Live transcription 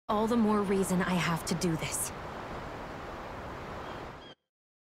All the more reason I have to do this.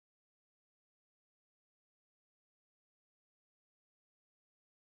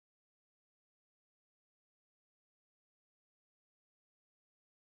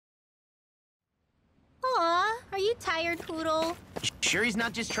 Aw, are you tired, Poodle? Sure he's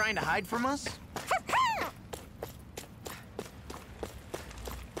not just trying to hide from us?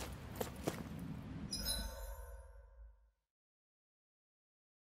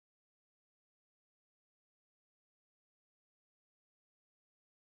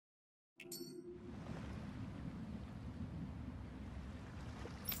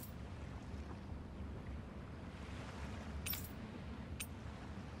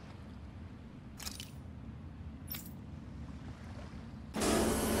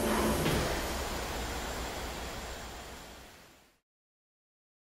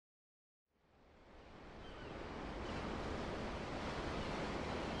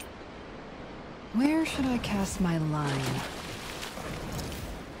 Where should I cast my line?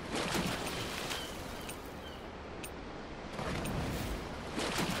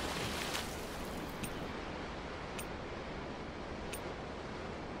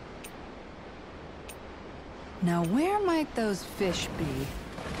 Now where might those fish be?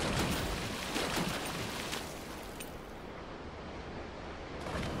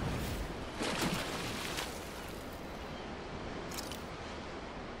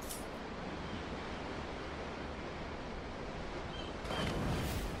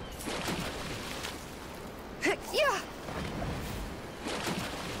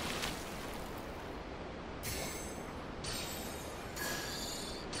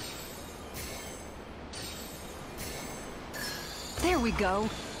 There we go.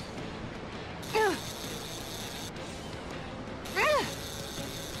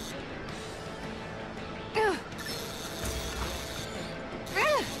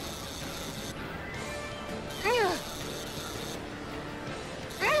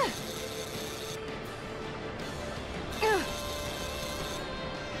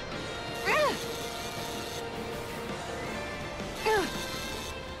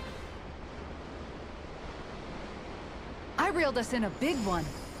 I reeled us in a big one.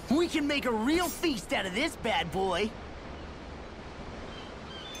 We can make a real feast out of this bad boy.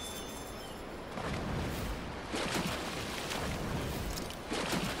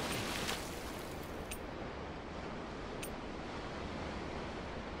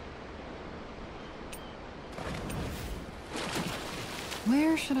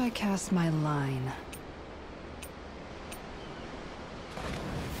 Where should I cast my line?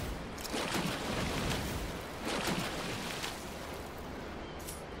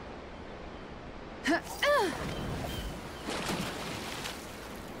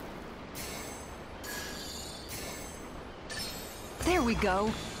 There we go.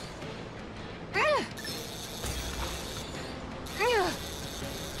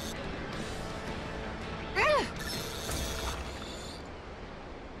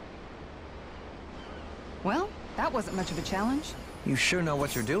 Well, that wasn't much of a challenge. You sure know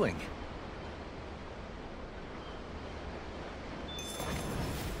what you're doing.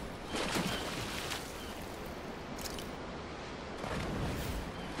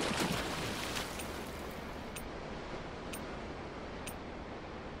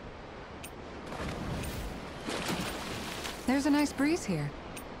 There's a nice breeze here.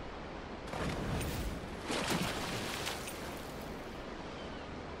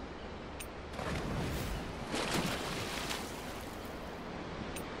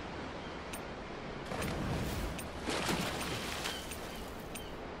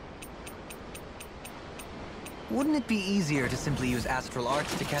 Wouldn't it be easier to simply use astral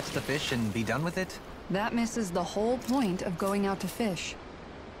arts to catch the fish and be done with it? That misses the whole point of going out to fish.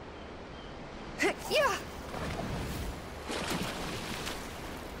 Yeah!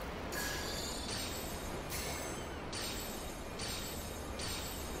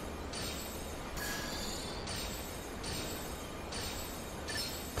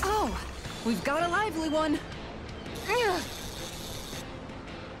 Oh, we've got a lively one.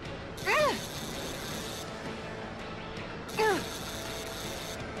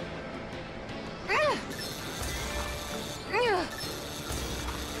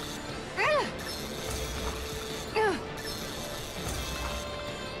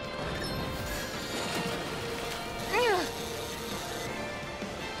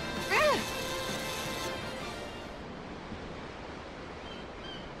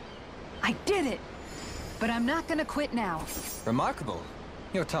 I did it! But I'm not gonna quit now. Remarkable.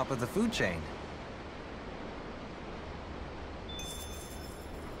 You're top of the food chain.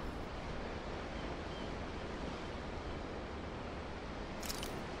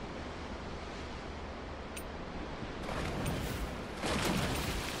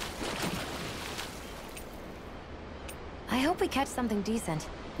 hope we catch something decent.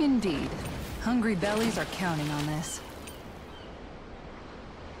 Indeed. Hungry bellies are counting on this.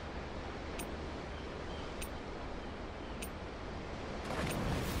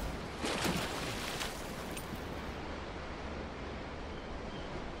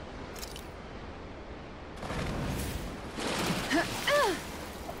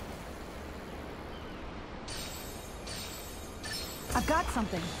 I've got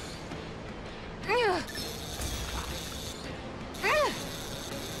something.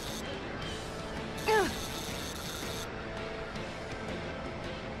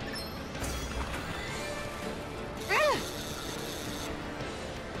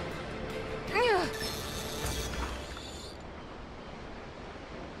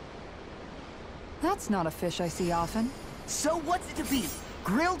 That's not a fish I see often. So what's it to be?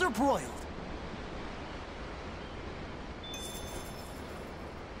 Grilled or broiled?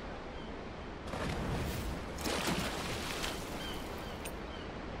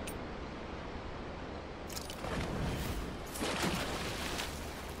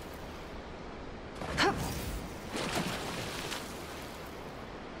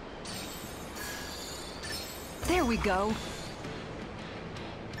 There we go.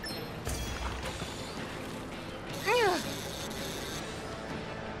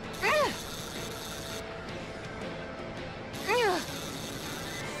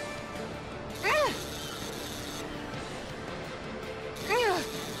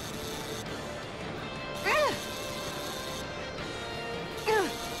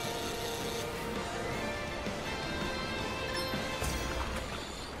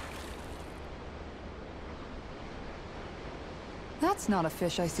 That's not a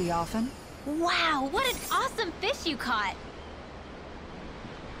fish I see often. Wow, what an awesome fish you caught!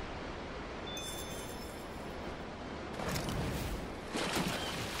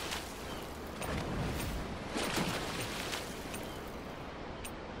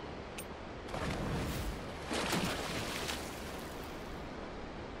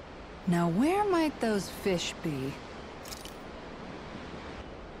 Now where might those fish be?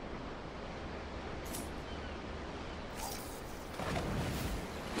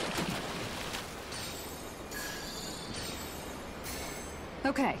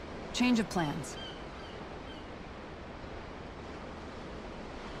 Okay, change of plans.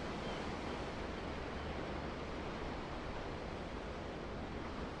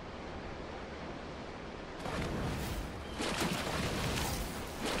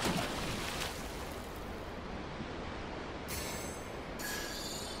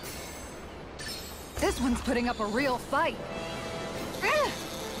 This one's putting up a real fight.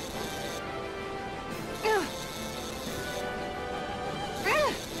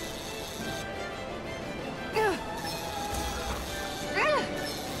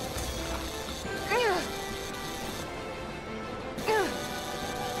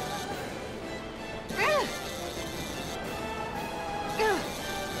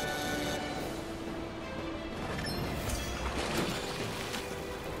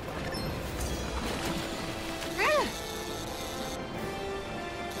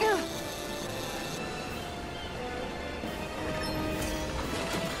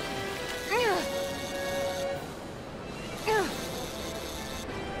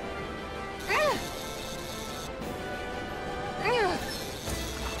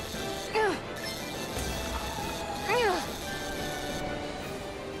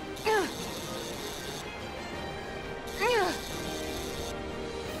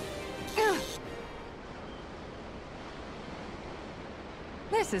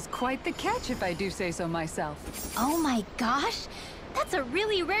 This is quite the catch, if I do say so myself. Oh my gosh! That's a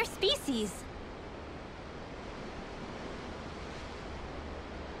really rare species!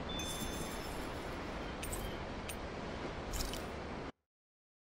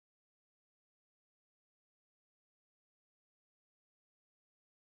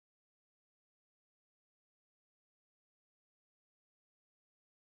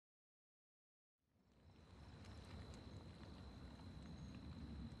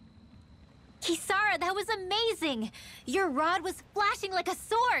 Kisara, that was amazing! Your rod was flashing like a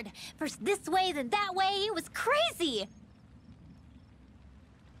sword! First this way, then that way, it was crazy!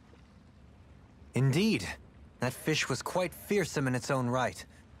 Indeed. That fish was quite fearsome in its own right.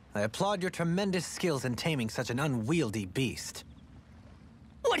 I applaud your tremendous skills in taming such an unwieldy beast.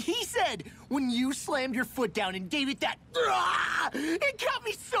 What he said! When you slammed your foot down and gave it that... It got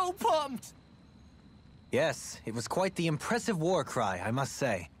me so pumped! Yes, it was quite the impressive war cry, I must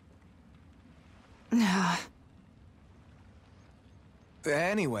say.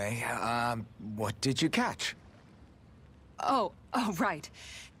 Anyway, what did you catch? Oh, right.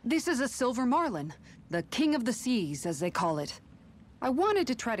 This is a Silver Marlin. The king of the seas, as they call it. I wanted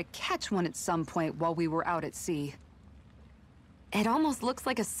to try to catch one at some point while we were out at sea. It almost looks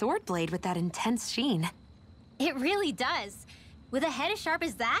like a sword blade with that intense sheen. It really does. With a head as sharp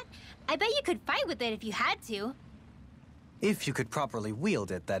as that, I bet you could fight with it if you had to. If you could properly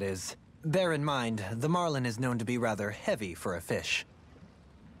wield it, that is. Bear in mind, the marlin is known to be rather heavy for a fish.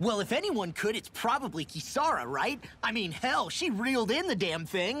 Well, if anyone could, it's probably Kisara, right? I mean, hell, she reeled in the damn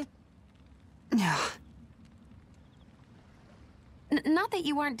thing. Not that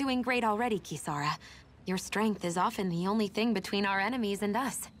you aren't doing great already, Kisara. Your strength is often the only thing between our enemies and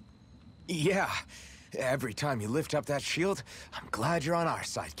us. Yeah. Every time you lift up that shield, I'm glad you're on our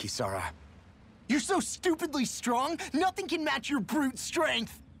side, Kisara. You're so stupidly strong, nothing can match your brute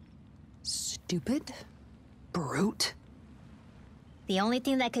strength. Stupid? Brute? The only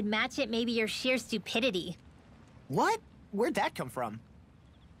thing that could match it may be your sheer stupidity. What? Where'd that come from?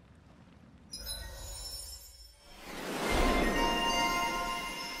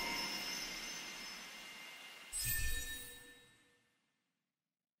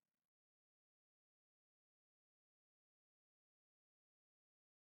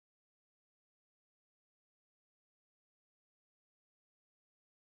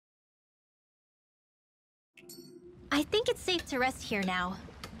 I think it's safe to rest here now.